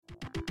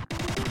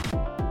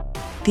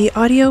The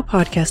audio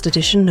podcast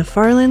edition of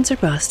Farlands or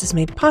Bust is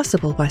made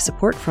possible by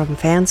support from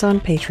fans on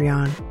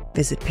Patreon.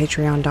 Visit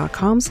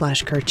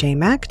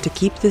patreon.com/KurtJMac to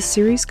keep this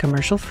series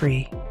commercial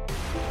free.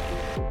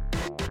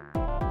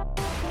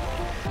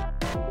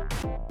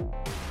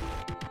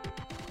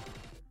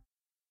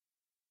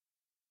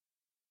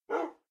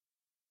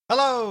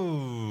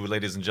 Hello,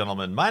 ladies and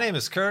gentlemen. My name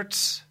is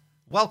Kurt.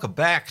 Welcome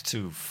back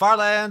to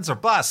Farlands or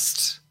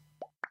Bust.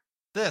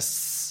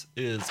 This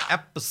is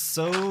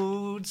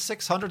episode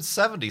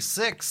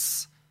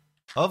 676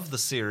 of the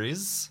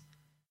series.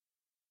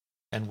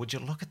 And would you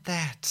look at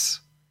that?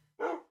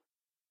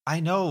 I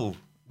know,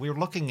 we're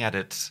looking at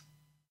it.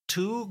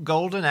 2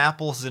 golden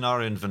apples in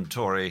our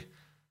inventory.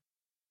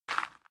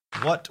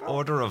 What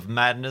order of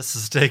madness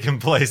has taken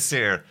place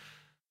here?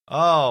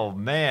 Oh,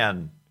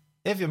 man.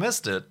 If you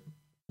missed it,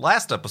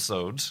 last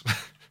episode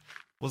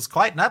was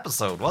quite an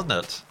episode, wasn't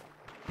it?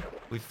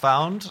 We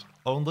found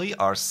only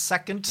our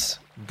second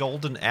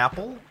golden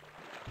apple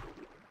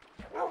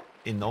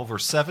in over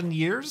 7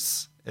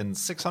 years, in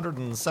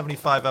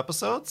 675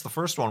 episodes. The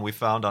first one we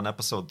found on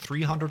episode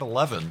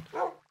 311,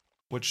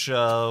 which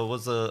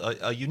was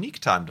a unique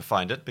time to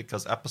find it,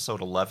 because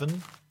episode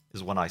 11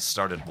 is when I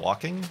started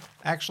walking,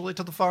 actually,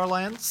 to the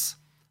Farlands.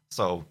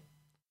 So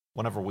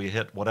whenever we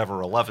hit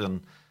whatever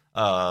 11,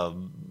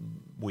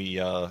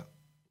 we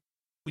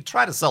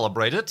try to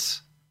celebrate it,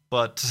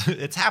 but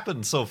it's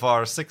happened so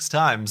far 6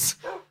 times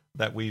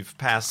that we've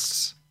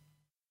passed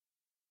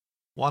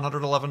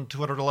 111,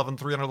 211,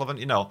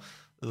 311,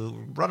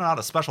 running out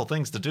of special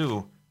things to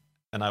do.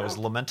 And I was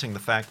lamenting the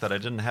fact that I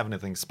didn't have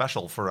anything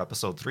special for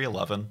episode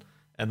 311,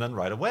 and then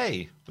right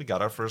away, we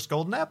got our first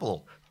golden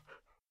apple.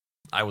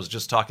 I was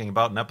just talking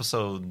about in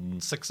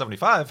episode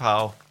 675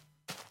 how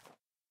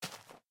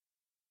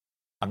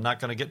I'm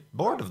not going to get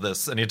bored of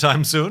this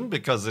anytime soon,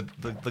 because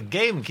the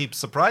game keeps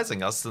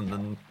surprising us, and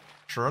then,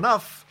 sure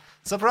enough,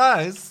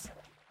 surprise,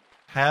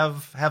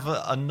 have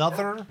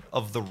another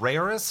of the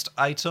rarest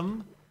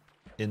item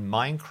in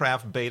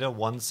Minecraft Beta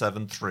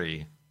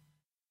 173.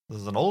 This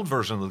is an old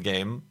version of the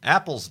game.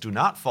 Apples do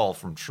not fall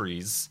from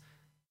trees.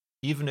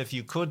 Even if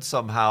you could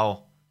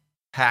somehow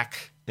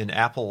hack an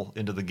apple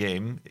into the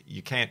game,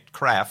 you can't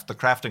craft. The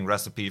crafting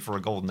recipe for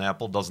a golden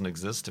apple doesn't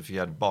exist if you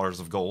had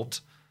bars of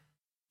gold.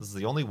 This is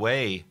the only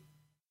way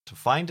to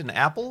find an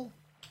apple,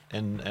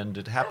 and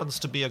it happens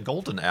to be a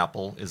golden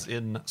apple, is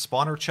in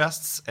spawner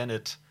chests, and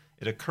it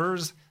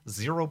occurs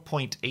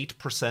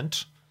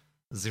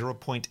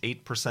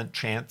 0.8%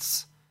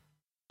 chance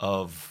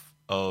of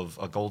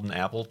a golden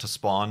apple to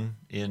spawn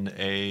in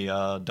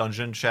a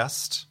dungeon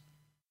chest.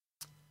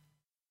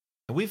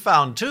 And we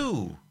found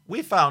two,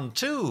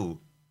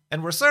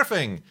 and we're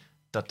surfing.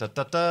 Da, da,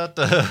 da, da,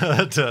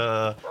 da,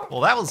 da.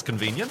 Well, that was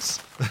convenient.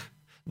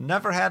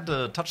 Never had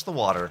to touch the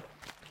water.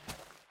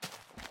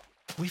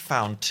 We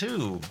found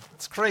 2.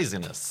 It's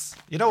craziness.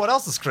 You know what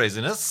else is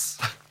craziness?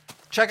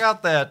 Check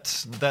out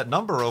that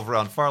number over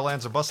on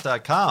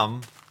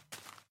farlandsorbust.com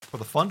for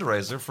the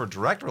fundraiser for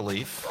Direct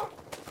Relief.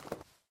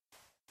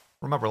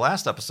 Remember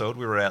last episode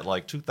we were at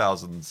like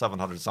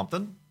 2,700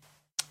 something.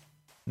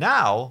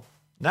 Now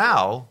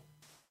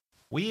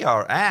we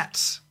are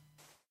at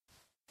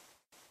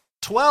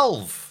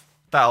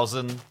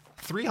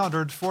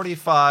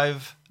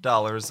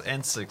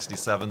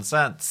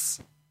 $12,345.67.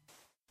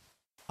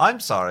 I'm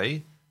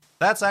sorry,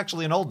 that's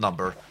actually an old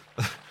number.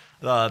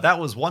 That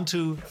was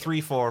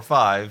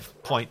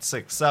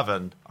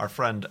 12345.67. Our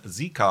friend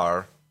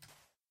Zcar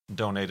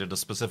donated a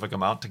specific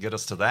amount to get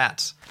us to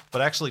that.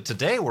 But actually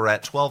today we're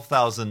at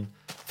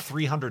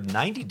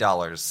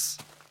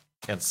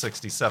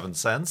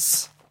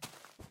 $12,390.67.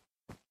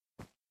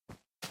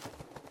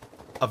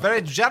 A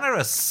very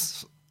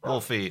generous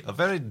Wolfie, a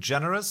very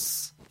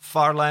generous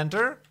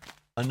Farlander,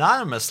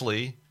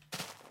 anonymously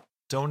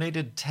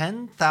donated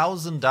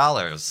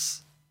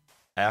 $10,000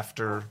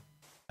 after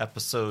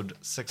episode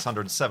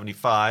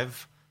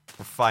 675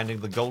 for finding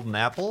the golden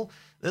apple.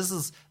 This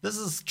is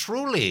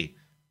truly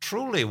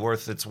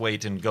worth its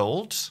weight in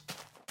gold.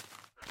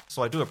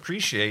 So I do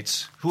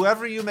appreciate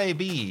whoever you may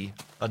be,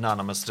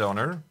 anonymous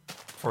donor,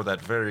 for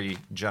that very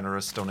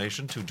generous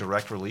donation to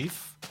Direct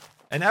Relief.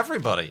 And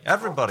everybody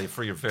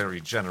for your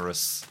very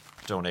generous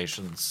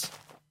donations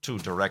to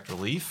Direct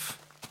Relief.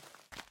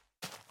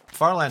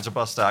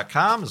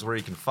 farlandsorbust.com is where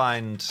you can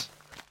find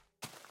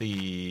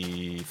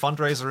the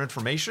fundraiser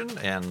information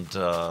and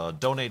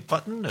donate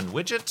button and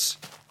widget,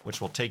 which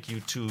will take you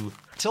to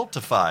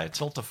Tiltify.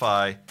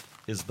 Tiltify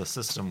is the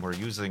system we're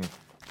using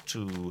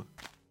to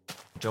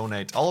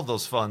donate all of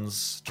those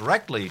funds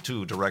directly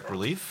to Direct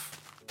Relief.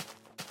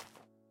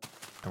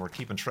 And we're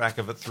keeping track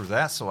of it through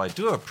that, so I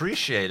do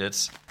appreciate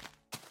it.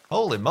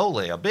 Holy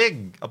moly, a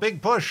big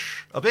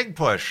push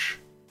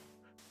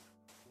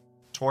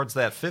towards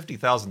that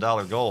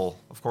 $50,000 goal.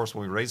 Of course,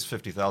 when we raise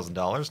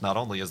 $50,000, not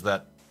only is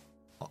that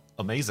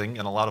amazing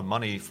and a lot of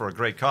money for a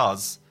great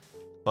cause,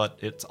 but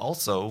it's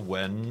also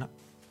when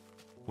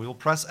we will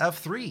press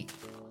F3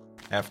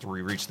 after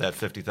we reach that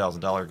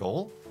 $50,000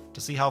 goal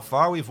to see how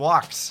far we've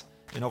walked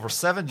in over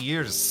 7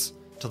 years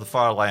to the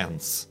far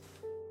lands.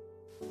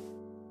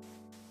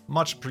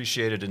 Much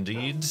appreciated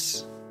indeed.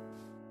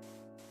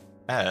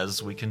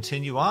 As we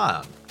continue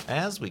on.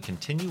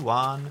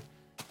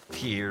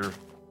 Here.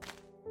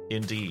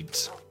 Indeed.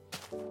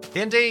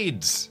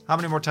 Indeed! How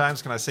many more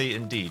times can I say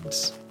indeed?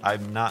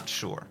 I'm not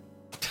sure.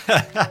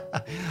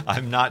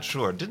 I'm not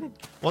sure.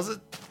 Was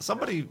it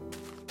somebody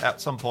at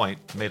some point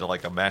made a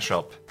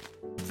mashup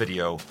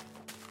video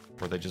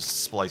where they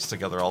just spliced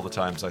together all the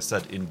times I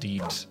said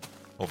indeed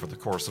over the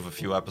course of a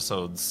few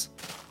episodes?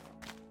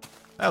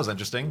 That was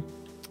interesting.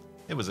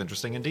 It was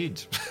interesting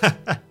indeed.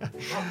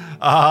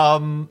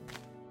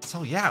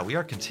 So yeah, we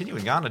are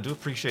continuing on. I do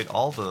appreciate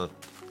all the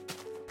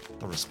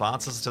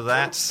responses to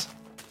that.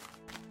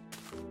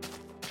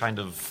 Kind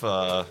of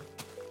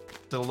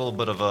did a little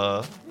bit of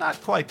a,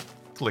 not quite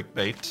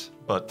clickbait,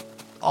 but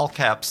all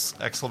caps,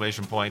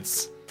 exclamation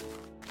points.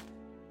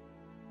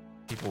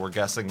 People were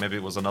guessing maybe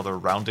it was another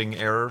rounding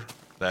error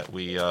that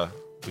we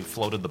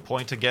floated the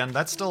point again.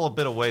 That's still a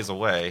bit of ways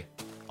away,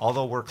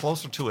 although we're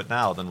closer to it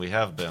now than we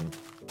have been.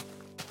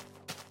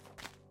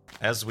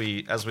 As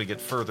we get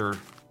further,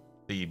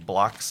 the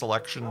block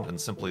selection and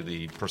simply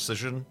the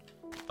precision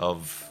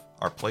of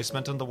our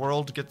placement in the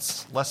world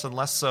gets less and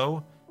less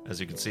so. As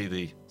you can see,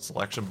 the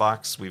selection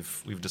box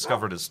we've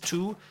discovered is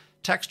 2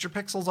 texture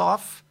pixels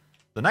off.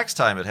 The next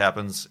time it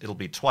happens, it'll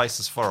be twice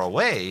as far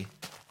away,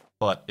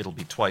 but it'll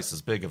be twice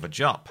as big of a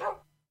jump.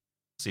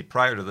 See,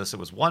 prior to this, it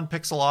was 1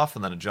 pixel off,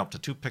 and then it jumped to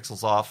 2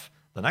 pixels off.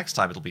 The next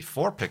time, it'll be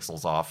 4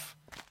 pixels off,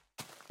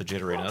 the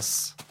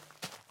jitteriness.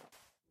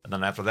 And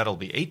then after that, it'll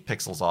be 8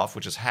 pixels off,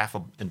 which is half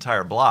an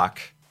entire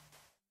block.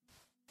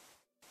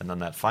 And then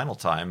that final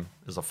time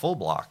is a full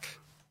block.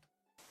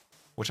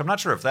 Which I'm not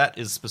sure if that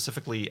is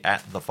specifically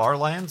at the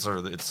Farlands,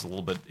 or it's a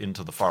little bit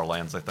into the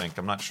Farlands, I think.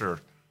 I'm not sure.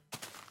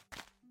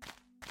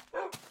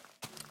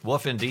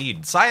 Woof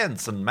indeed.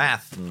 Science and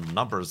math and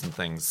numbers and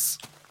things.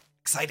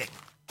 Exciting.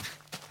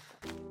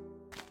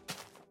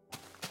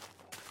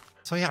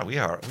 So yeah, we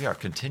are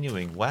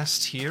continuing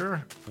west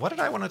here. What did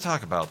I want to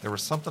talk about? There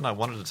was something I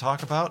wanted to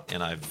talk about,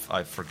 and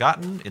I've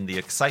forgotten in the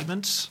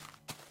excitement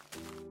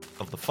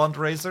of the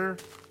fundraiser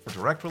for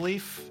Direct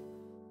Relief.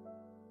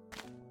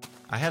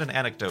 I had an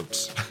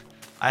anecdote.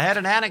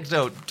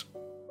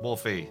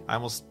 Wolfie. I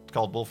almost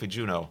called Wolfie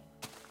Juno.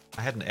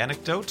 I had an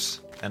anecdote,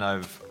 and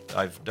I've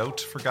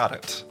forgot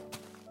it.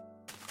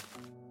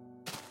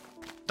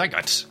 Dang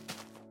it!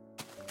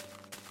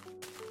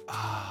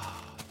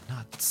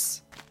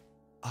 Nuts.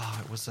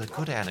 It was a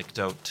good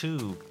anecdote,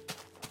 too.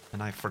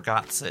 And I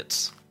forgot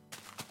it.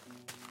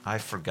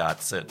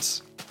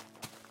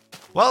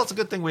 Well, it's a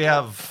good thing we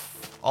have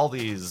all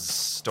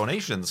these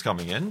donations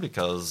coming in,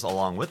 because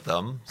along with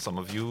them, some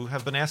of you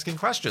have been asking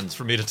questions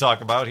for me to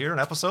talk about here in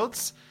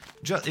episodes.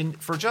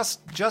 For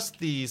just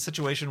the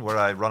situation where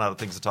I run out of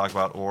things to talk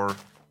about, or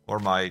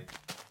my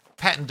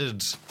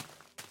patented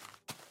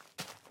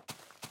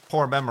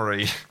poor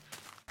memory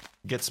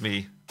gets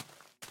me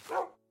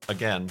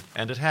again,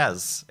 and it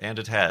has.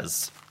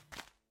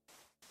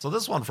 So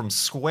this one from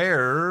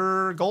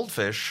Square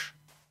Goldfish.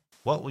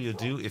 What will you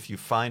do if you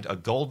find a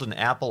golden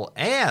apple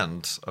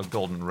and a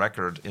golden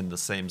record in the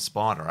same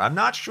spawner? I'm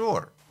not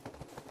sure.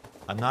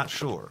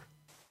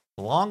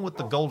 Along with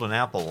the golden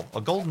apple,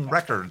 a golden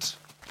record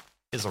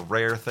is a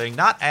rare thing.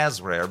 Not as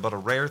rare, but a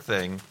rare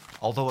thing,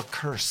 although a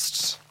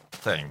cursed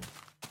thing.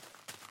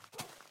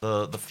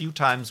 The few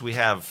times we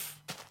have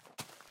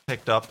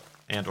picked up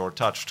and or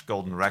touched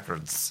golden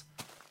records,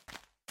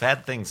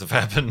 bad things have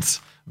happened.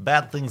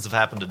 Bad things have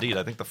happened indeed.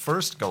 I think the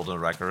first golden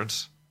record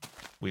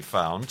we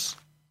found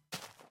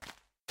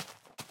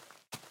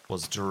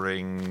was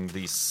during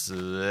the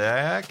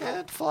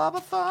second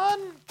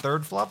Flobathon?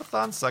 Third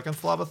Flobathon? Second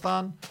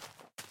Flobathon?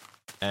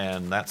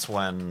 And that's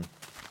when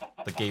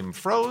the game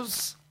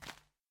froze.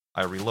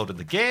 I reloaded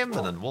the game,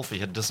 and then Wolfie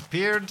had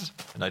disappeared,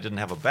 and I didn't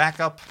have a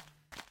backup.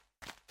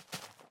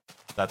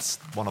 That's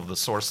one of the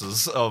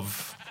sources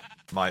of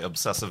my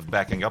obsessive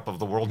backing up of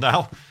the world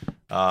now.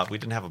 We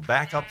didn't have a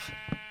backup,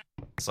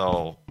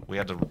 so we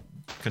had to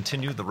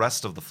continue the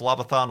rest of the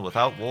Flobathon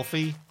without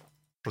Wolfie,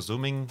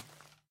 presuming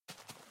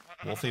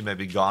Wolfie may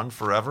be gone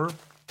forever.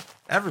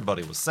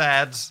 Everybody was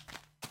sad.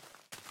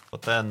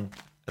 But then,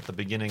 at the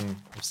beginning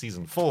of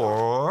Season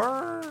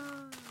 4...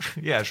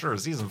 yeah, sure,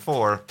 Season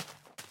 4,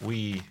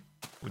 we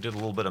did a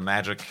little bit of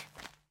magic,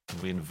 and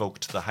we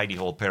invoked the Hidey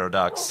Hole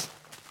Paradox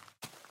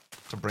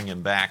to bring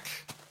him back.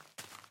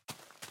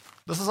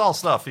 This is all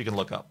stuff you can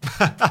look up.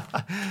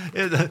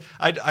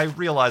 I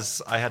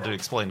realized I had to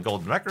explain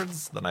Golden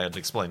Records, then I had to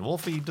explain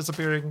Wolfie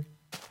disappearing,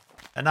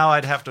 and now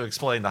I'd have to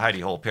explain the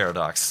Hidey Hole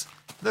Paradox.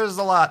 There's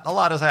a lot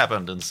has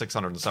happened in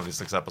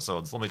 676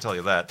 episodes, let me tell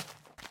you that.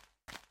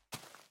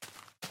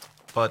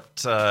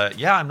 But,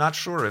 yeah, I'm not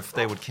sure if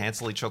they would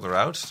cancel each other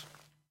out.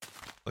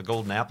 A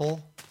golden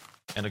apple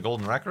and a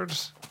golden record,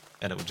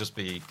 and it would just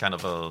be kind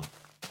of a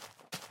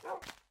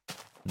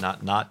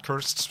not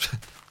cursed.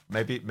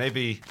 maybe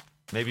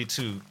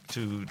to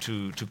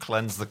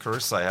cleanse the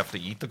curse, I have to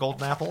eat the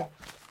golden apple.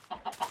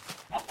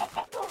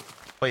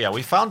 But yeah,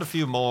 we found a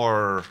few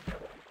more,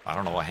 I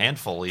don't know, a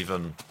handful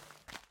even,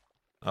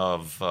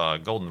 of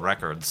golden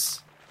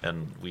records.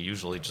 and we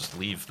usually just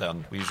leave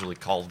them. We usually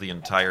call the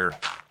entire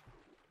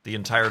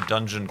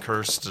dungeon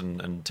cursed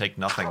and take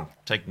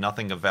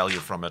nothing of value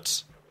from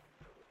it.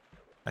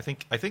 I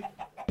think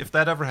if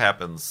that ever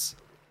happens,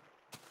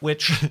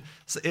 which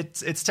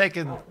it's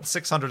taken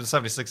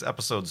 676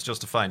 episodes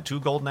just to find 2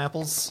 golden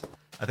apples.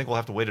 I think we'll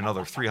have to wait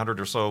another 300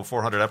 or so,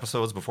 400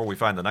 episodes before we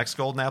find the next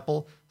golden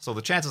apple. So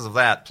the chances of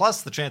that,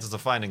 plus the chances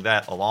of finding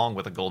that, along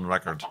with a golden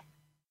record.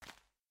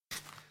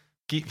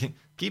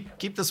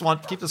 Keep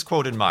this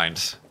quote in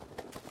mind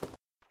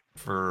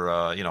for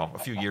a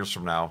few years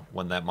from now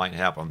when that might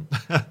happen.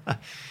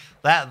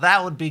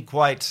 that would be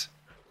quite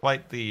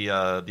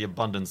the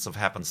abundance of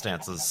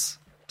happenstances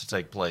to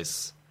take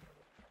place.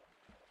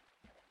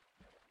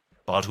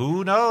 But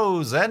who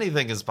knows?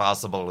 Anything is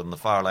possible in the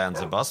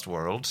Farlands of Bust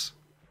world.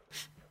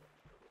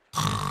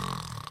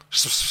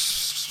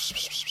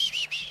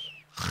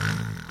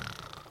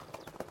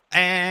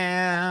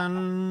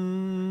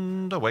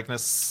 And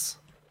awakeness.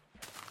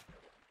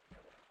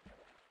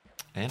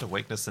 And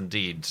awakeness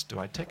indeed. Do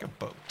I take a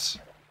boat?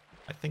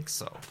 I think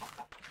so.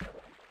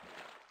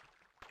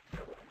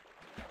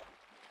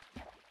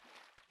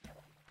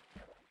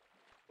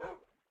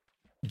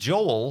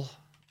 Joel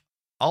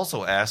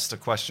also asked a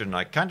question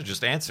I kind of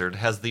just answered.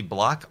 Has the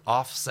block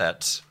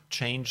offset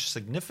changed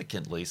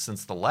significantly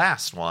since the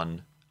last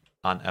one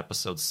on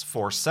episode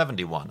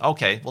 471?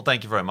 Okay, well,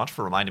 thank you very much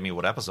for reminding me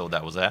what episode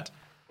that was at.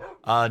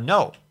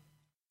 No,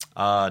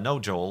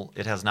 Joel,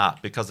 it has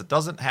not, because it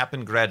doesn't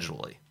happen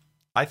gradually.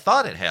 I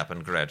thought it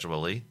happened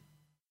gradually.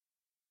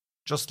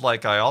 Just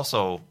like I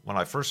also, when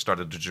I first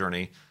started the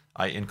journey,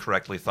 I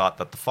incorrectly thought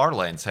that the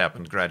Farlands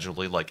happened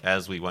gradually, like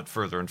as we went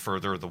further and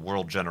further, the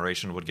world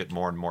generation would get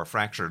more and more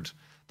fractured.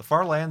 The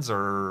Farlands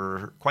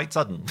are quite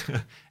sudden.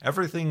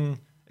 Everything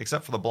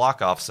except for the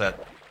block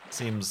offset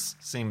seems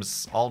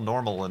all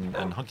normal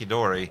and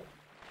hunky-dory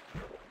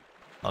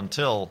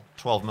until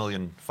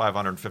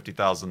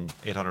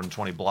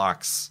 12,550,820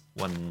 blocks,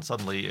 when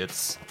suddenly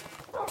it's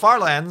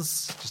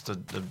Farlands, just a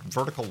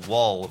vertical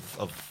wall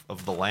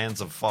of the lands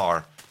of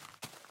Far.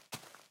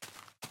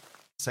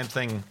 Same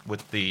thing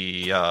with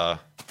the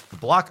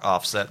block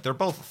offset. They're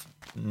both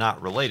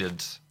not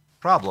related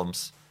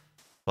problems,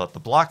 but the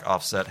block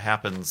offset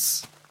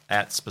happens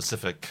at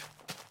specific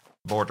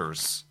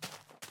borders.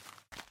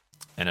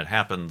 And it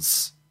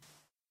happens,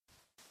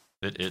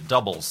 it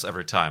doubles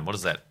every time. What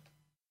is that?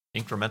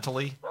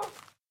 Incrementally?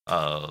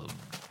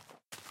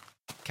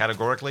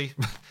 Categorically?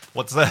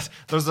 What's that?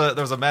 There's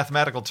a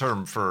mathematical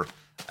term for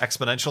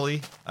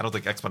exponentially. I don't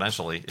think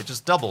exponentially. It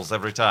just doubles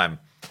every time.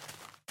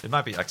 It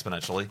might be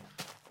exponentially.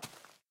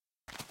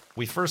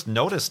 We first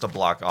noticed a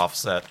block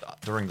offset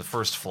during the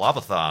first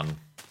Flobathon,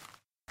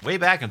 way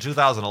back in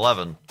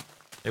 2011.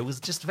 It was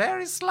just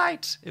very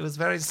slight. It was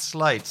very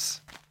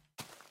slight.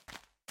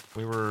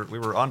 We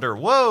were under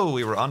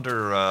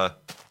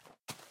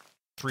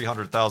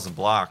 300,000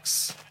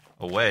 blocks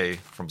away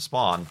from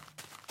spawn,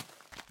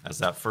 as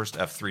that first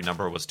F3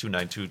 number was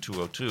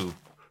 292,202.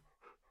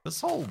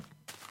 This whole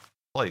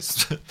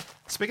place,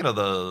 speaking of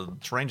the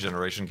terrain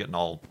generation getting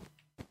all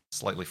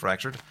slightly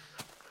fractured.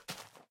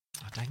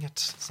 Oh, dang it,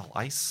 it's all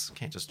ice.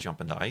 Can't just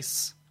jump into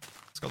ice.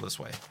 Let's go this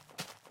way.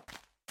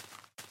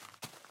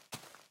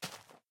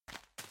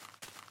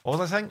 What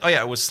was I saying? Oh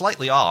yeah, it was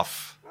slightly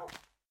off.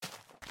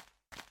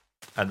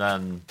 And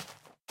then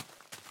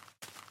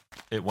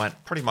it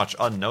went pretty much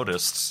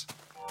unnoticed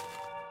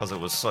because it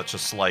was such a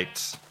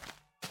slight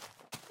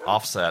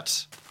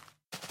offset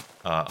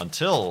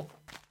until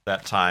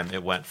that time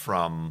it went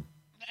from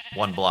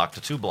 1 block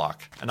to 2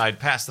 block. And I'd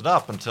passed it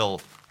up until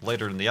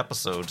later in the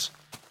episode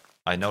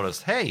I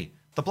noticed, hey,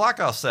 the block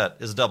offset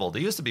is doubled.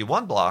 It used to be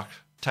 1 block,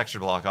 texture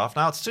block off,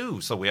 now it's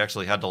 2. So we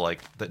actually had to,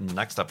 like, in the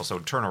next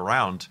episode, turn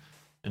around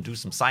and do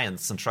some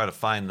science and try to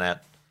find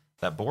that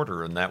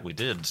border, and that we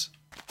did.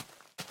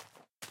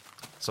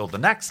 So the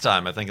next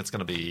time, I think it's going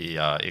to be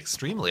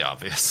extremely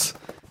obvious.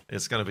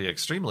 It's going to be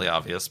extremely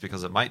obvious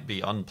because it might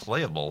be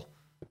unplayable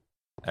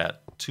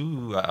at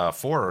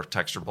 4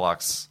 texture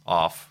blocks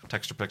off,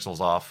 texture pixels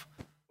off.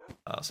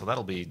 So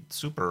that'll be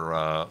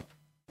super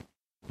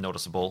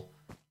noticeable.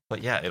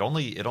 But yeah, it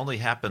only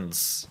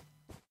happens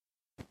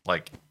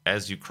like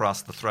as you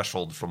cross the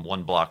threshold from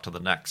 1 block to the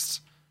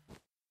next.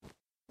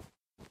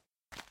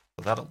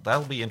 So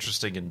that'll be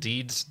interesting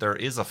indeed. There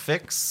is a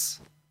fix.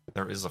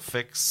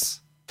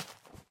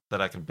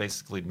 That I can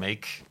basically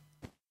make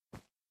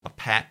a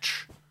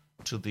patch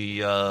to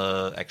the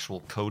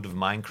actual code of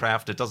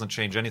Minecraft. It doesn't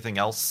change anything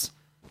else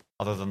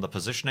other than the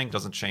positioning.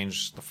 Doesn't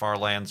change the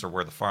Farlands or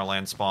where the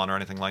Farlands spawn or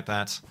anything like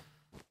that.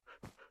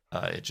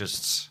 It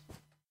just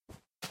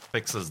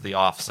fixes the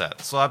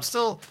offset. So I'm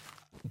still...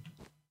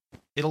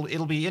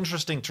 It'll be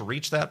interesting to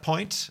reach that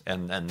point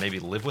and maybe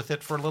live with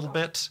it for a little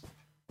bit.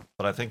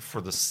 But I think for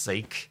the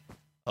sake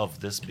of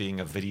this being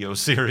a video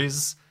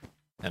series,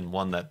 and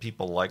one that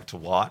people like to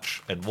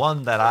watch, and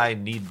one that I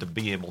need to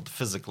be able to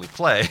physically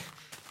play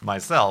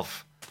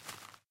myself,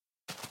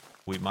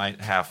 we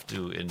might have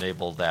to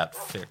enable that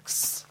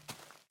fix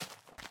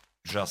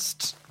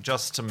just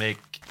to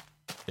make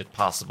it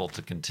possible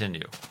to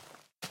continue.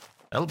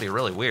 That'll be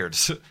really weird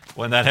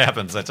when that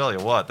happens. I tell you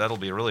what, that'll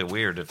be really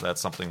weird if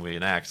that's something we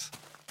enact.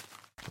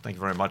 Thank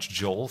you very much,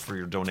 Joel, for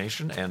your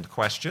donation and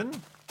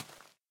question.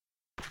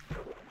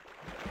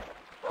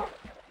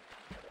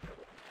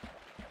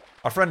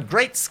 Our friend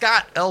Great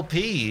Scott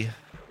LP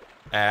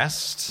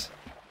asked,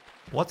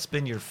 what's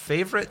been your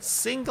favorite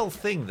single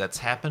thing that's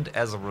happened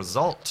as a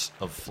result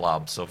of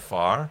Flob so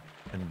far?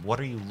 And what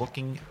are you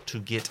looking to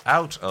get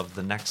out of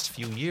the next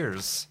few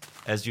years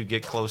as you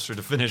get closer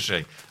to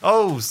finishing?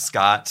 Oh,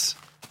 Scott,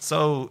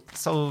 so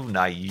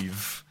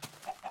naive.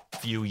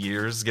 Few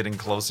years getting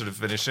closer to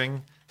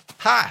finishing.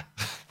 Ha!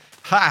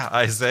 Ha,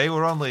 I say,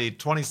 we're only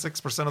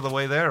 26% of the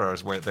way there, or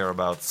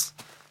thereabouts.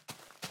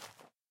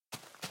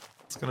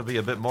 It's going to be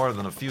a bit more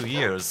than a few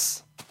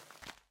years.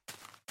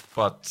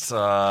 But,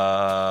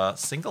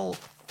 single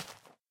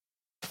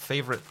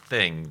favorite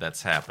thing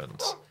that's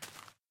happened.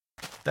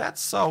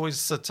 That's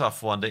always a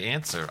tough one to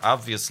answer.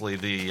 Obviously,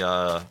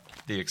 the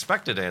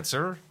expected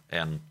answer,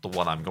 and the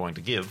one I'm going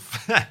to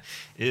give,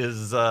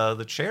 is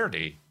the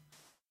charity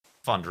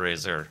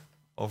fundraiser.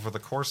 Over the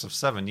course of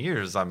 7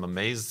 years, I'm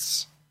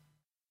amazed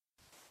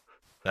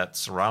that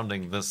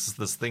surrounding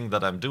this thing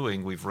that I'm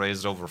doing, we've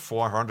raised over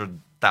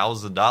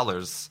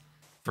 $400,000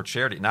 for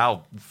charity.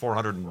 Now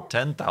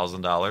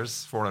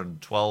 $410,000,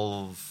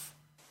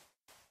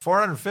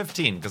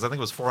 415, because I think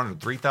it was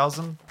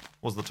 403,000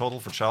 was the total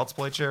for Child's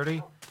Play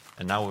charity,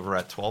 and now we're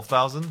at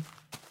 12,000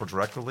 for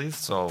direct release.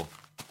 So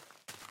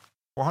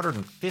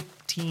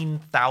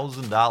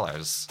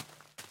 $415,000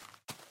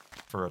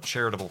 for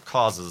charitable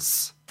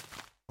causes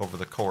over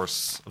the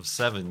course of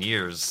 7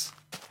 years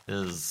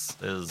is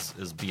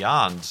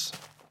beyond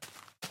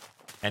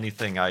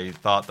anything I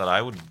thought that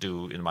I would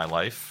do in my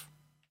life.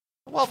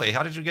 Wealthy,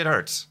 how did you get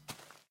hurt?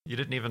 You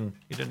didn't even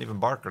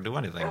bark or do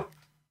anything.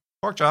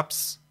 Pork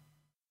chops.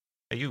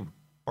 Hey, you,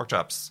 pork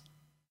chops.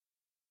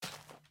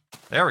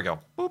 There we go.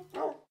 Boop.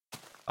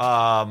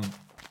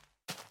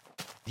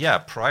 Yeah,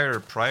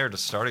 prior to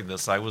starting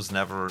this, I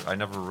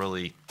never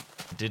really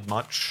did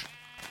much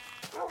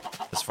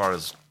as far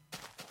as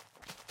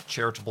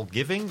charitable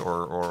giving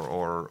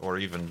or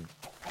even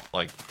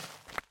like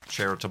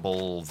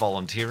charitable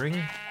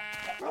volunteering.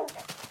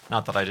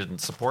 Not that I didn't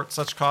support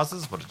such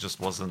causes, but it just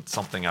wasn't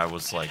something I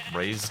was like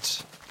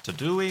raised to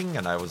doing,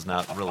 and I was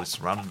not really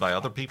surrounded by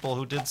other people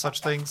who did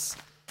such things.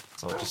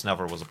 So it just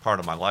never was a part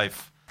of my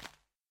life.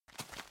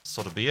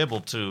 So to be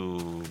able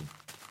to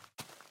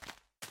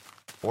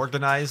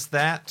organize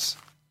that,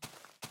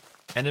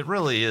 and it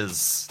really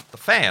is the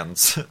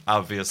fans,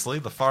 obviously,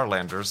 the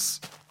Farlanders,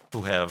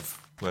 who have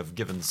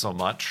given so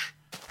much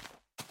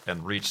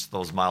and reached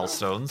those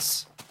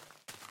milestones.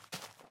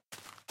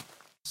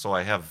 So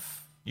I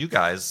have you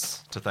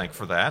guys to thank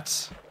for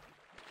that.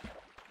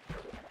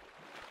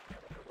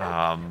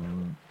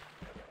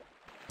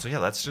 So yeah,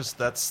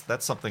 that's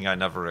something I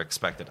never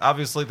expected.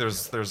 Obviously,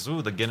 there's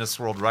the Guinness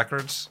World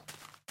Records.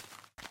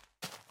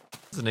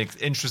 It's an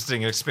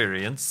interesting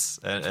experience,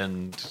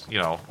 and you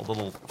know, a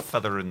little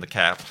feather in the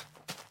cap.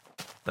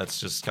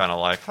 That's just kind of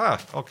like, huh,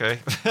 okay.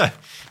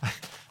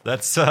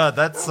 That's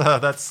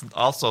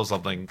also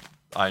something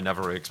I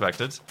never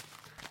expected.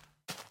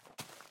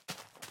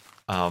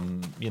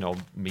 You know,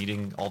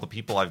 meeting all the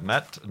people I've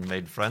met and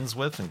made friends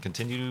with and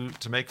continue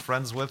to make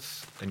friends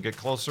with and get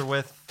closer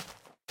with.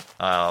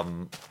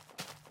 Yeah,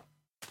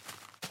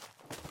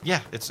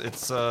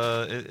 it's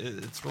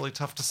really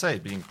tough to say,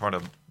 being part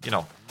of, you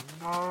know,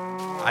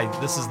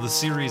 this is the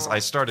series I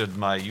started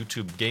my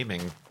YouTube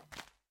gaming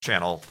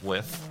channel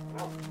with.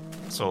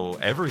 So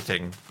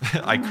everything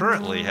I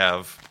currently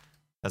have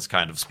has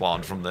kind of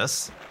spawned from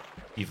this,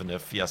 even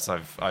if, yes,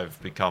 I've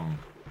become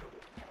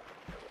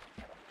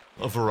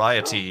a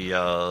variety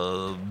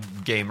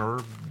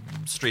gamer,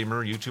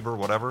 streamer, YouTuber,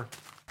 whatever.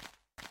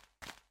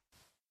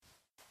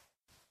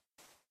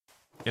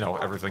 You know,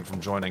 everything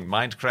from joining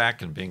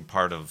Mindcrack and being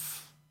part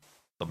of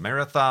the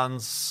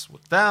marathons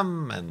with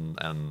them, and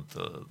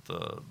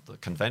the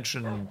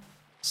convention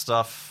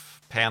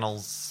stuff,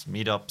 panels,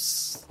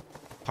 meetups,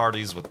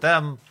 parties with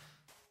them,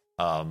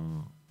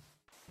 and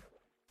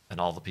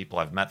all the people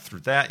I've met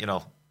through that. You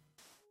know,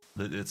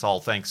 it's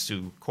all thanks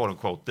to,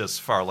 quote-unquote, this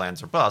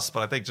Farlands or Bust,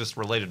 but I think just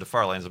related to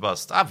Farlands or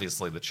Bust,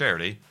 obviously the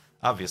charity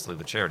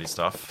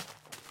stuff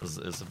is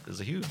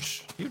a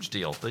huge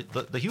deal.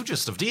 The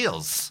hugest of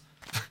deals.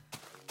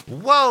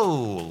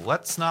 Whoa!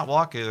 Let's not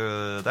walk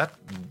that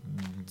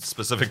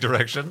specific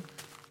direction.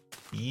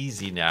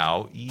 Easy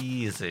now,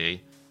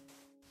 easy.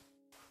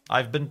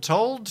 I've been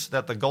told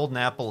that the golden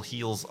apple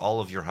heals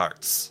all of your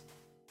hearts.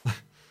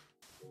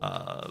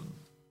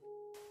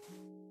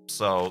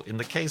 So, in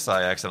the case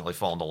I accidentally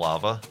fall into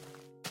lava,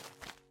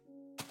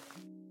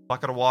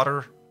 bucket of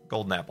water,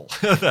 golden apple.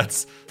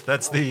 that's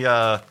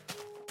the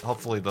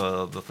hopefully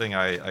the thing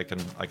I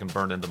can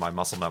burn into my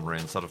muscle memory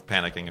instead of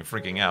panicking and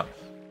freaking out.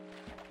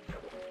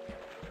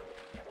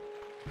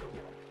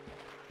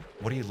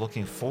 What are you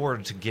looking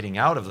forward to getting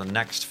out of the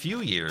next few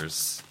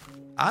years?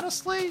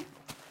 Honestly,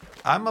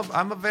 I'm a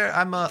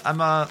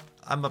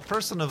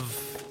person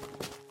of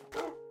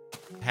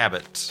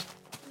habit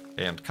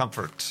and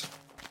comfort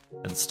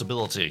and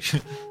stability.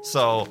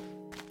 So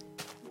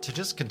to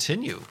just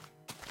continue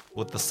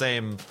with the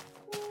same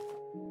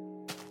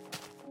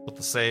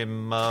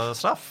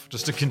stuff,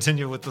 just to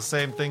continue with the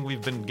same thing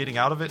we've been getting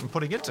out of it and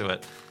putting into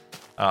it.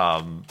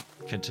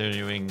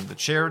 Continuing the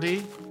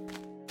charity.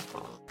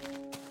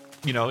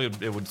 You know,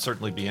 it would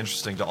certainly be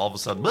interesting to all of a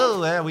sudden,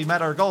 well, yeah, we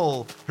met our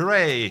goal,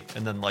 hooray!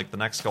 And then, like, the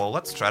next goal,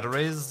 let's try to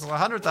raise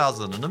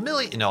 100,000 and 1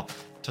 million. You know,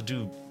 to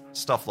do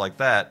stuff like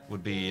that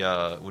would be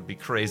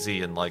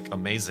crazy and, like,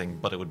 amazing,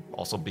 but it would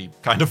also be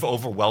kind of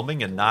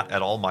overwhelming and not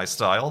at all my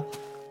style.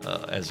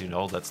 As you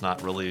know, that's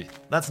not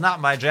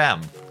my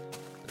jam.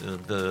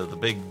 The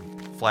big,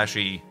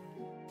 flashy,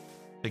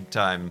 big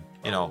time,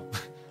 you know,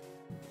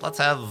 let's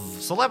have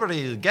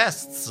celebrity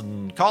guests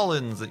and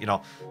call-ins. You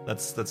know,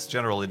 that's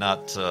generally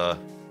not. I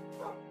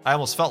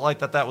almost felt like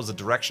that was a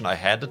direction I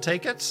had to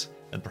take it,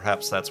 and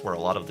perhaps that's where a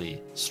lot of the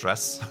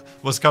stress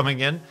was coming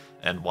in,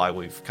 and why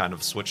we've kind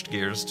of switched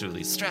gears to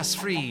the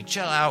stress-free,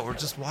 chill out. We're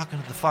just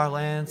walking to the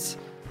Farlands,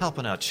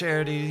 helping out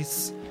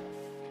charities,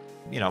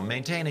 you know,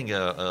 maintaining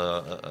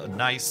a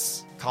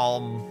nice,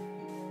 calm,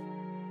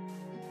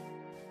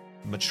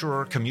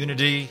 mature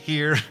community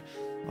here.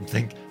 I'm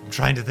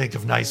trying to think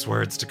of nice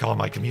words to call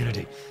my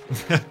community.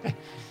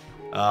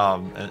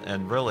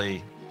 And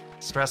really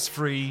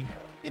stress-free,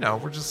 you know,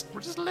 we're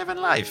just living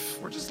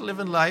life. We're just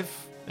living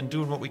life and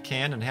doing what we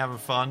can and having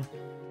fun.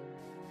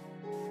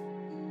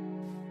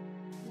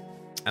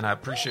 And I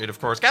appreciate, of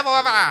course,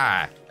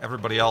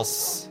 everybody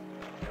else,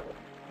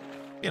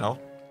 you know,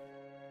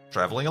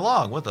 traveling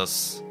along with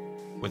us,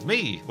 with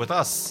me, with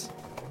us,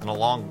 and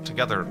along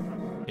together.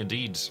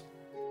 Indeed.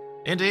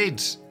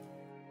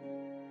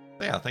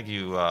 Yeah, thank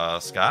you,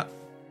 Scott.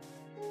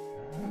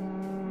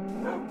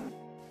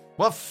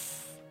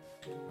 Woof.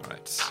 All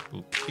right.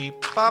 Boop, beep,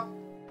 pop.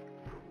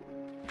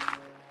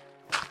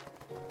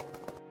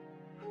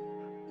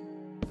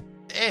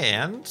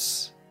 And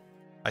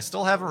I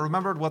still haven't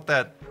remembered what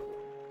that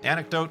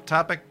anecdote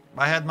topic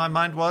I had in my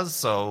mind was,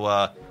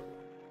 so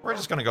we're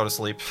just going to go to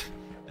sleep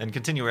and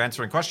continue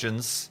answering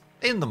questions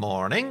in the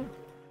morning.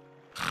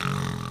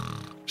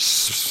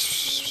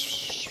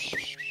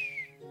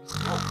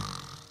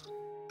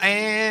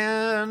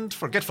 And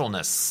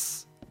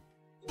forgetfulness.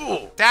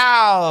 Ooh.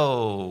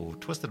 Ow!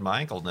 Twisted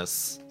my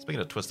ankleness. Speaking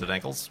of twisted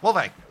ankles,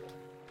 Wolfie.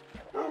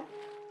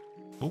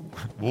 Ooh,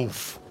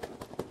 woof.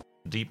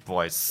 Deep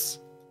voice.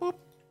 Boop.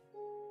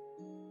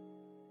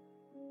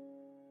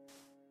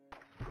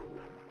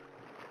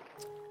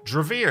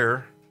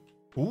 Dravir.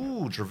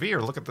 Ooh,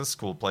 Dravir, look at this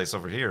cool place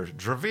over here.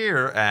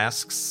 Dravir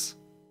asks,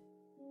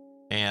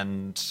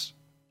 and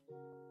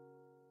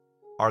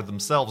are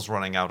themselves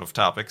running out of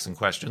topics and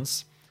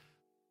questions,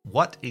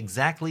 what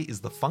exactly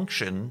is the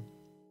function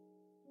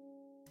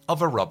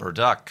of a rubber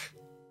duck?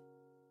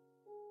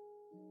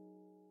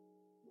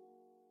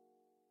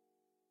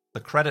 The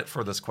credit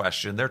for this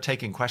question, they're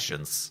taking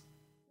questions,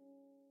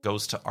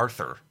 goes to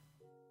Arthur.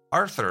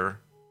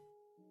 Arthur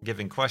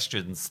giving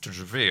questions to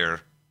Dravir.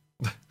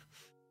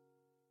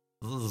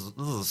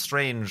 This is a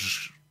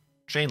strange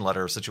chain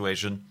letter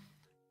situation.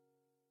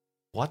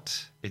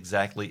 What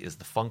exactly is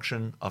the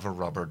function of a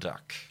rubber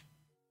duck?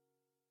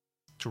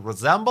 To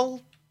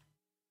resemble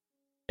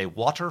a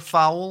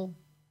waterfowl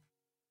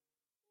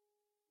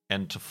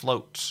and to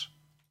float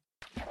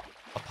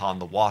upon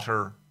the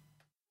water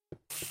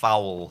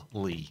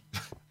foully.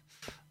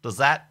 Does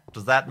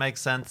that make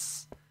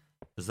sense?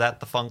 Is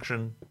that the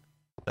function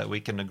that we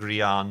can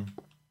agree on?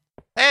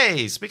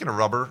 Hey, speaking of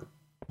rubber,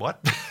 what?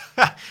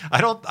 I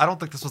don't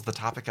think this was the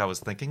topic I was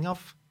thinking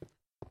of,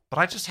 but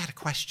I just had a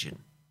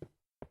question.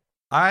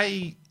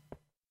 I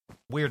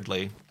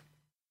weirdly,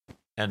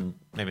 and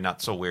maybe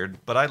not so weird,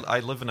 but I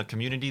live in a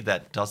community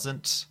that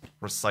doesn't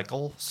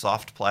recycle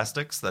soft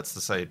plastics. That's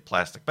to say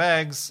plastic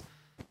bags,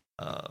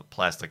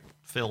 plastic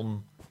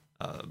film,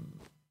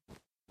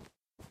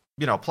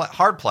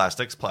 hard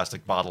plastics,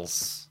 plastic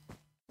bottles,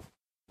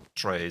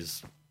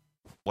 trays,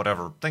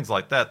 whatever, things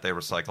like that they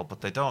recycle,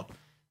 but they don't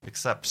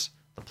accept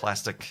the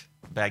plastic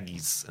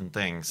baggies and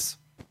things.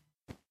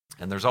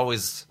 And there's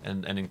always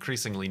and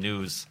increasingly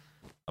news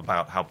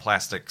about how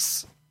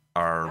plastics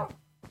are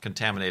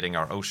contaminating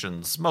our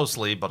oceans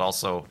mostly, but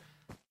also,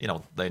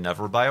 they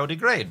never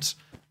biodegrade.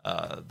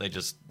 They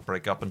just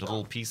break up into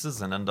little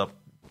pieces and end up,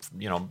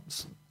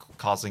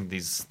 causing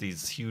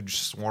these huge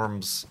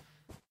swarms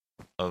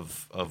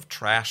of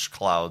trash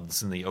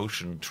clouds in the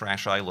ocean,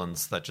 trash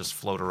islands that just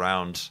float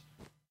around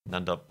and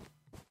end up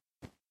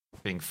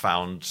being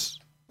found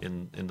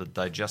in the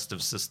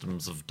digestive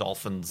systems of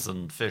dolphins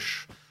and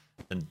fish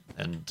and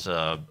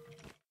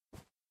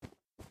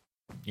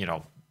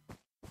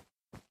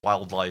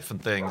wildlife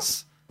and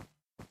things.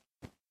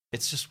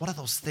 It's just one of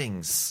those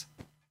things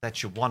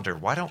that you wonder,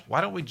 why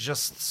don't we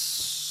just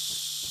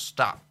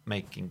stop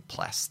making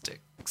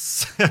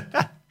plastics?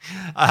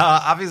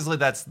 Obviously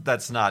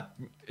that's not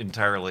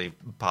entirely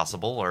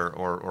possible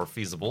or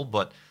feasible,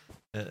 but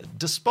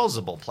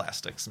disposable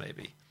plastics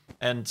maybe.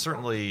 And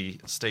certainly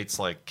states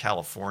like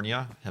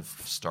California have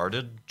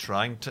started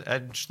trying to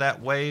edge that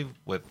way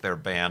with their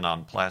ban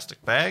on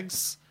plastic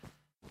bags.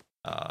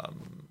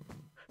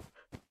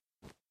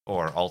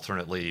 Or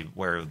alternately,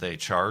 where they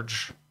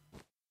charge.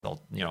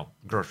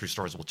 Grocery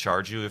stores will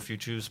charge you if you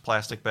choose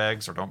plastic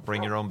bags or don't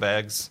bring your own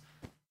bags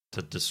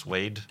to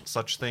dissuade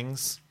such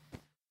things.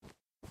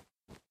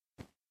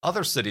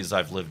 Other cities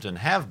I've lived in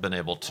have been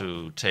able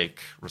to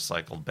take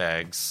recycled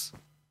bags,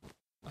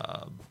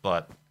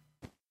 but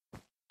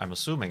I'm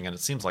assuming, and it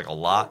seems like a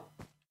lot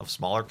of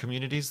smaller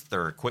communities,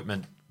 their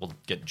equipment will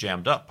get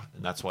jammed up,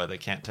 and that's why they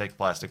can't take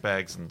plastic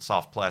bags and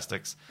soft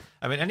plastics.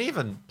 I mean, and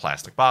even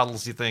plastic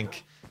bottles, you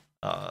think,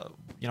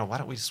 why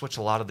don't we switch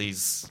a lot of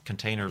these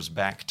containers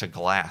back to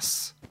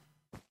glass?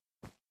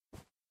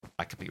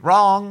 I could be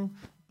wrong,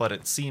 but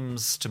it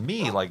seems to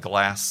me like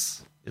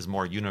glass is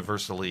more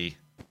universally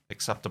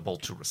acceptable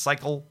to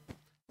recycle,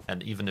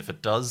 and even if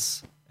it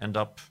does end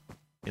up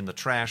in the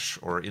trash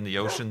or in the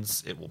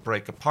oceans, it will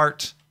break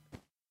apart,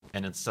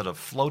 and instead of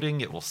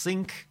floating, it will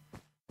sink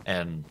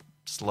and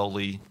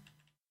slowly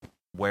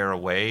wear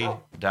away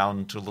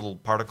down to little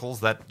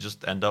particles that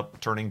just end up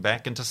turning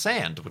back into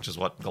sand, which is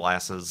what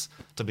glass is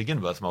to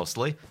begin with,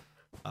 mostly.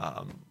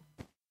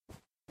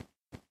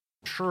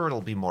 Sure,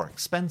 it'll be more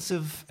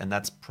expensive, and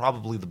that's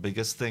probably the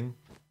biggest thing,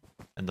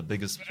 and the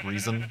biggest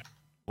reason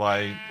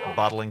why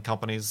bottling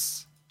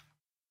companies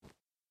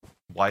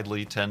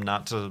widely tend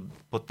not to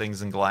put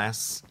things in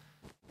glass.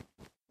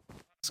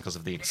 It's because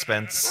of the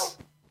expense,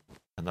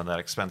 and then that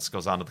expense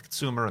goes on to the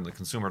consumer, and the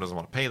consumer doesn't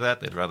want to pay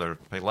that. They'd rather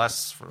pay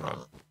less for a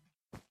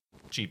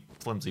cheap,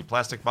 flimsy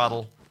plastic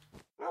bottle.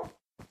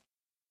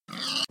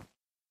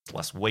 It's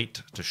less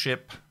weight to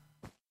ship.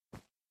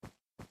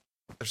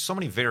 There's so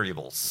many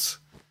variables,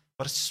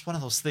 but it's just one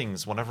of those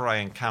things. Whenever I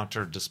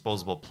encounter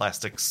disposable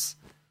plastics,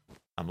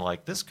 I'm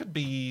like, this could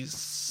be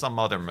some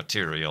other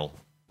material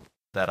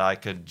that I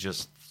could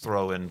just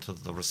throw into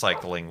the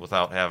recycling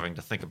without having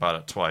to think about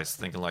it twice,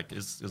 thinking like,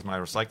 is my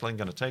recycling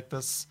going to take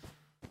this?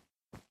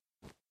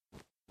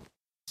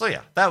 So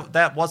yeah,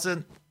 that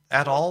wasn't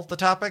at all the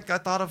topic I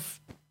thought of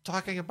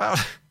talking about,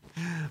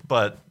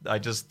 but I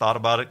just thought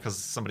about it because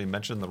somebody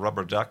mentioned the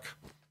rubber duck.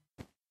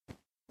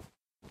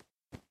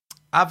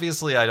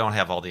 Obviously, I don't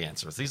have all the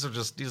answers. These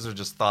are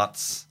just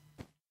thoughts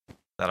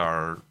that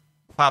are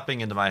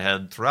popping into my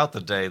head throughout the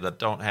day that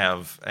don't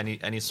have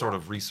any sort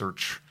of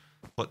research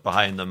put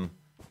behind them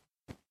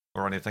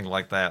or anything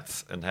like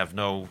that, and have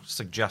no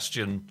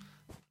suggestion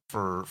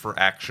for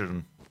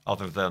action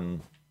other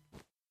than,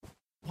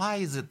 why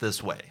is it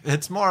this way?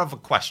 It's more of a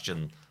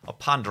question, a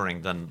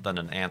pondering than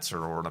an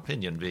answer or an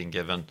opinion being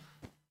given.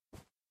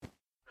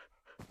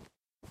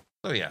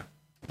 So yeah,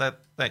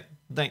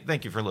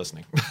 thank you for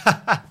listening.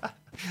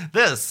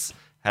 This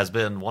has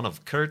been one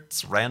of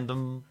Kurt's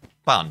random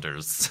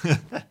ponders.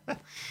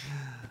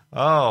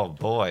 Oh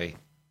boy.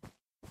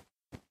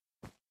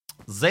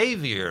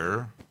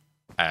 Xavier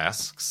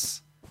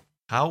asks,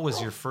 how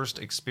was your first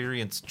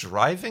experience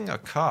driving a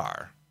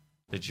car?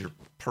 Did your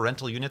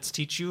parental units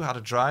teach you how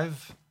to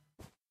drive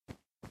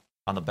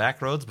on the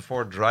back roads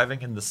before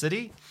driving in the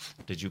city?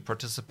 Did you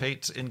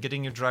participate in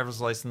getting your driver's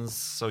license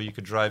so you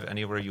could drive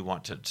anywhere you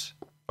wanted?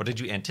 Or did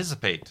you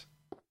anticipate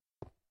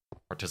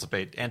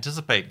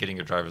getting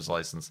your driver's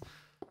license?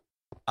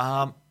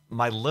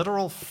 My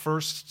literal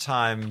first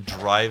time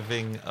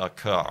driving a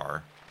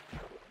car,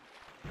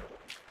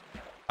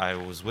 I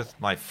was with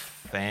my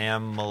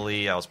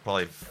family. I was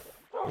probably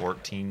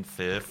 14,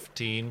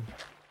 15.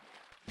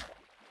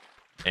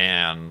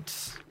 And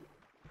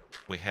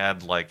we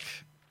had, like,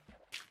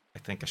 I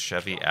think a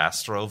Chevy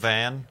Astro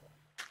van.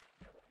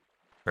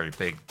 Very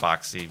big,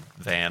 boxy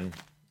van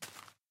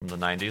from the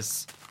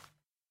 90s.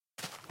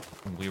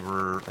 And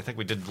I think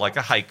we did, like,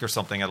 a hike or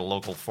something at a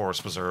local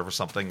forest preserve or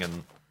something,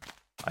 and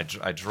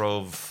I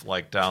drove,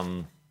 like,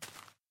 down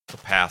the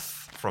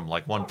path from,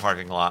 like, one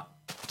parking lot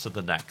to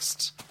the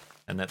next.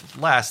 And it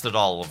lasted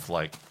all of,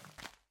 like,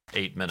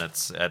 8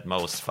 minutes, at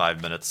most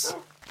 5 minutes.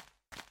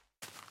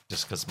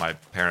 Just because my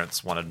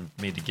parents wanted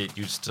me to get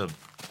used to,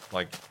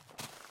 like,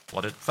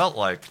 what it felt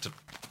like to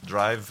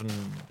drive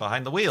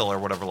behind the wheel or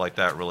whatever like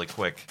that really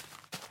quick.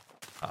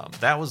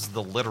 That was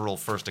the literal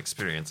first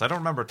experience. I don't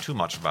remember too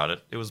much about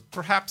it. It was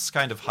perhaps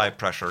kind of high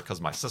pressure because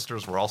my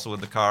sisters were also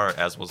in the car,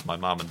 as was my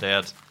mom and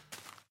dad.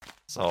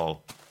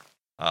 So,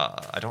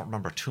 I don't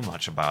remember too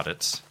much about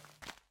it.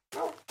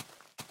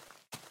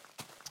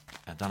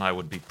 And then I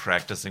would be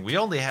practicing. We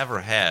only ever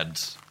had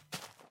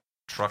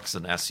trucks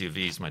and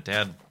SUVs. My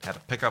dad had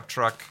a pickup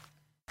truck.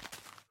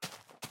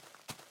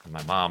 And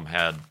my mom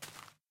had,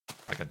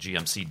 like, a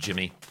GMC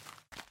Jimmy,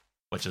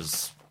 which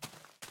is,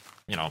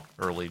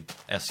 early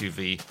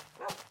SUV.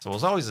 So it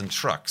was always in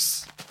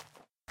trucks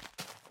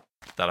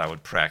that I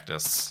would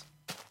practice.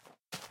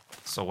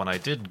 So when I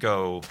did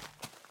go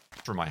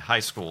for my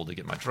high school to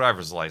get my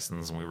driver's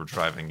license, and we were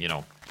driving,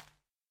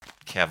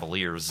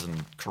 Cavaliers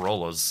and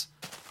Corollas,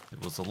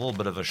 it was a little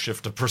bit of a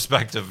shift of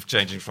perspective,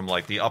 changing from,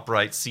 like, the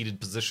upright seated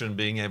position,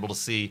 being able to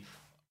see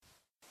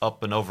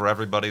up and over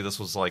everybody. This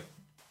was, like,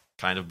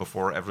 kind of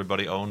before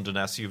everybody owned an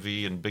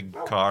SUV and big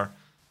car.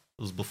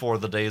 It was before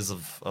the days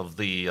of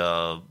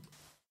the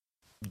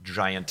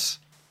giant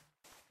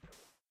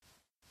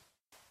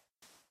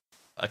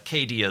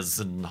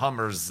Acadias and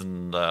Hummers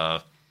and,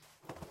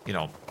 you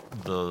know,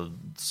 the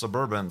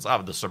Suburbans.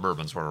 The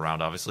Suburbans were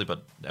around, obviously,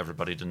 but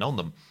everybody didn't own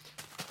them.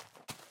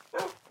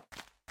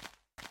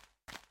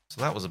 So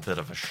that was a bit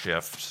of a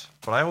shift.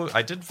 But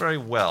I did very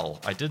well.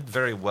 I did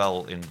very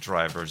well in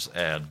driver's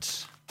ed.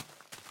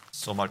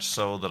 So much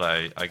so that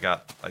I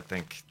got, I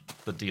think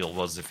the deal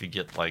was if you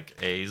get like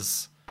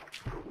A's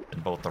in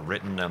both the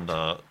written and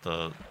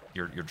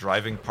your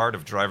driving part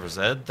of driver's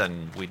ed,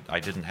 then I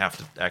didn't have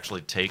to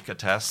actually take a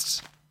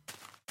test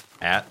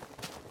at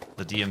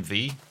the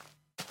DMV.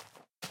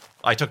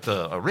 I took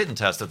a written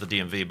test at the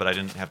DMV, but I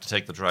didn't have to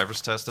take the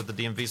driver's test at the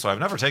DMV. So I've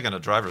never taken a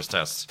driver's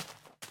test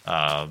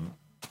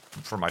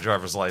for my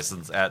driver's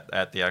license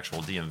at the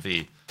actual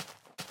DMV.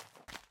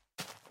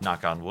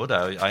 Knock on wood,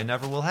 I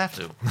never will have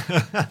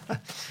to.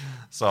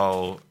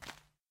 So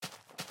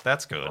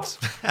that's good.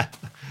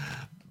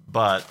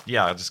 But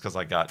yeah, just because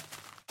I got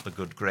the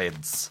good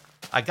grades.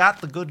 I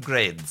got the good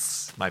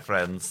grades, my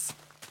friends.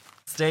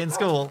 Stay in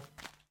school.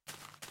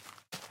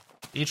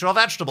 Eat your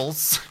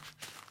vegetables.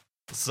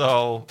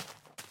 So,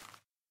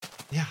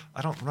 yeah,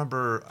 I don't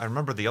remember. I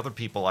remember the other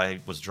people I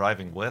was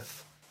driving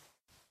with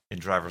in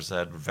driver's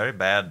ed were very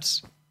bad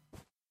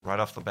right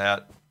off the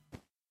bat.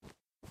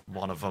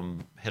 One of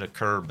them hit a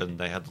curb and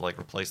they had to like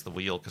replace the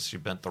wheel because she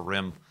bent the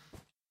rim.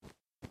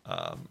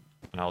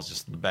 And I was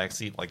just in the back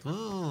seat like,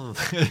 ooh.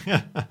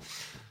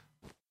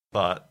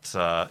 But,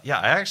 yeah,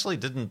 I actually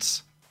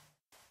didn't.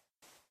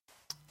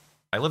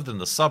 I lived in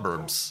the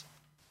suburbs.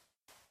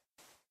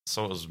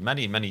 So it was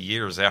many, many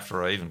years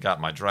after I even got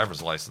my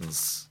driver's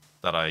license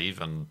that I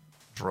even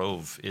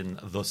drove in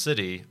the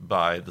city,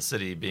 by the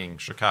city being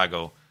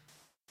Chicago.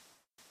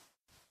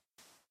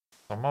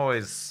 I'm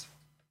a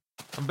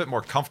bit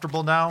more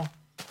comfortable now.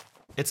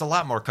 It's a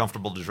lot more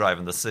comfortable to drive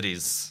in the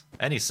cities,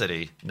 any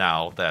city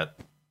now that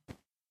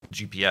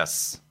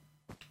GPS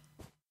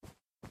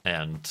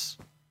and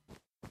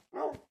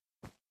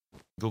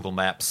Google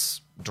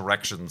Maps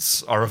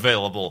directions are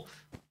available.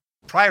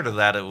 Prior to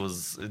that,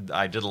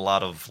 I did a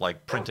lot of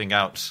like printing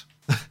out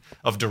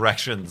of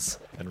directions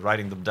and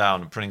writing them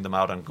down and printing them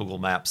out on Google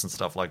Maps and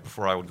stuff. Like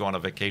before I would go on a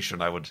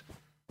vacation, I would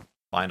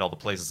find all the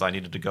places I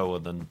needed to go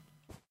and then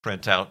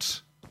print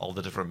out all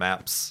the different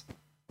maps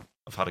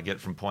of how to get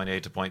from point A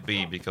to point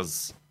B,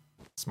 because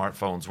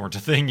smartphones weren't a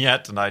thing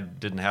yet and I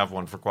didn't have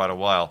one for quite a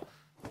while.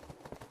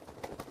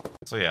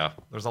 So yeah,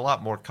 there's a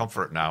lot more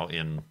comfort now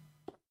in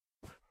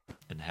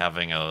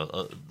having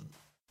a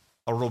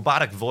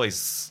robotic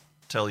voice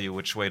tell you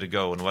which way to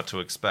go and what to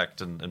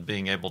expect, and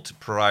being able to,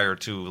 prior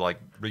to like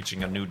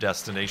reaching a new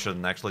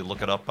destination, actually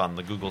look it up on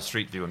the Google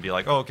Street View and be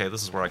like, oh, okay,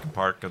 this is where I can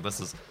park, and this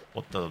is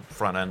what the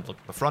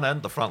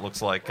front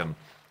looks like, and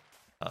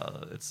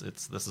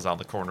this is on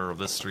the corner of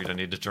this street I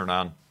need to turn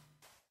on.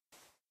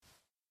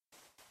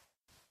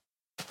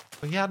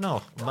 But yeah,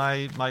 no,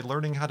 my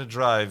learning how to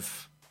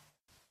drive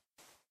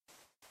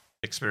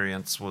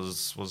experience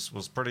was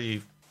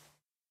pretty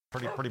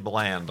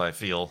bland, I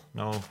feel.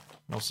 No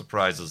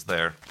surprises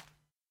there.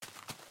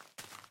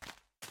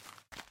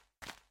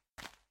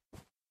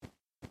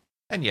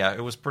 And yeah,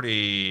 it was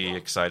pretty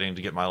exciting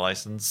to get my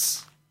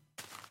license,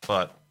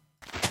 but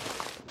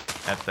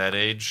at that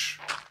age,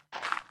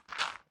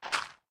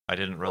 I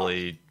didn't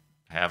really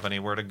have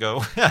anywhere to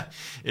go.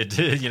 It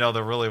did,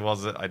 there really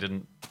wasn't.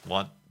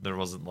 There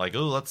wasn't like,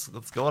 oh, let's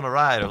go on a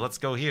ride, or let's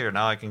go here.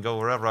 Now I can go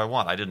wherever I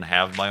want. I didn't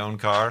have my own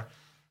car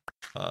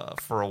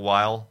for a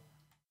while,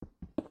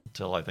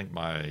 until I think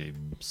my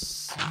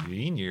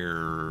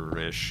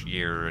senior-ish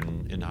year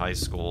in high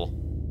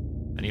school.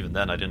 And even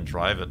then, I didn't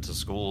drive it to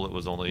school. It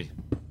was only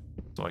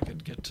so I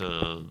could get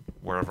to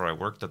wherever I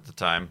worked at the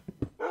time.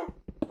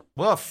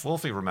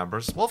 Wolfie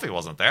remembers. Wolfie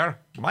wasn't there.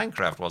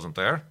 Minecraft wasn't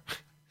there.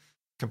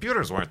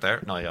 Computers weren't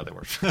there. No, yeah, they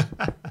were.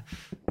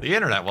 The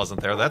internet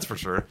wasn't there, that's for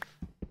sure.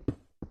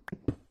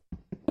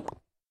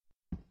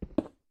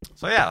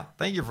 So yeah,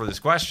 thank you for these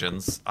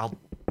questions.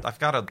 I've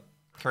got to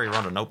carry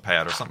around a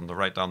notepad or something to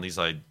write down these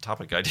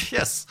topic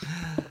ideas.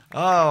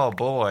 Oh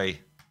boy.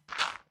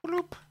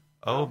 Bloop.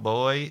 Oh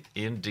boy,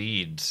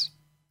 indeed.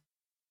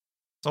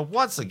 So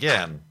once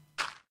again,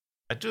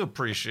 I do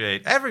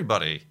appreciate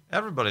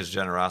everybody's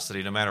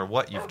generosity, no matter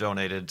what you've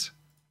donated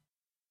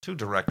to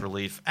Direct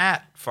Relief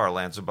at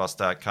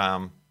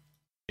farlandsorbust.com.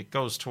 It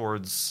goes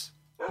towards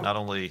not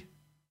only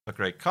a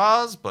great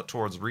cause, but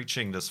towards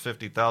reaching this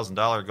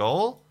 $50,000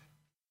 goal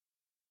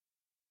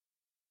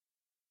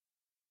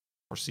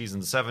for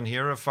Season 7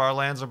 here of Far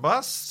Lands or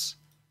Bust.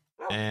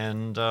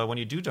 And when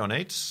you do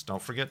donate,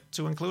 don't forget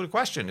to include a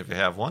question if you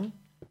have one.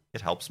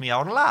 It helps me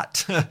out a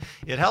lot.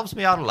 It helps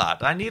me out a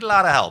lot. I need a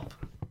lot of help.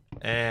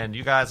 And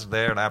you guys are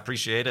there, and I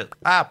appreciate it.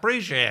 I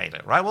appreciate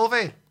it. Right,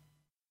 Wolfie?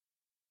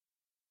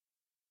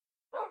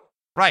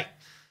 Right.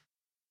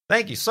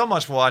 Thank you so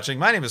much for watching.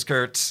 My name is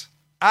Kurt.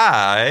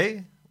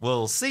 I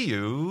will see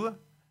you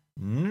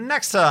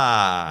next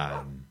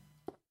time.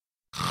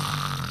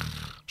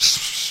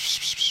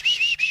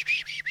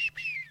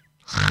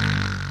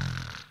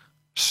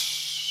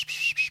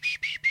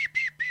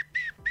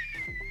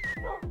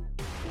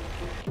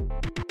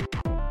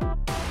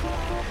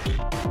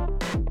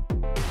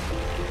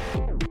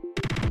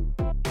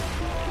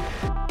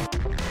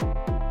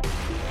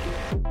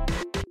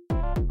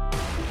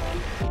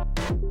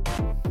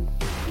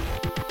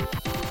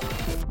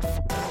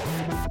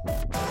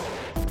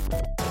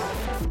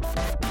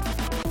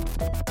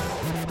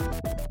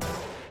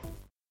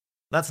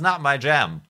 That's not my jam.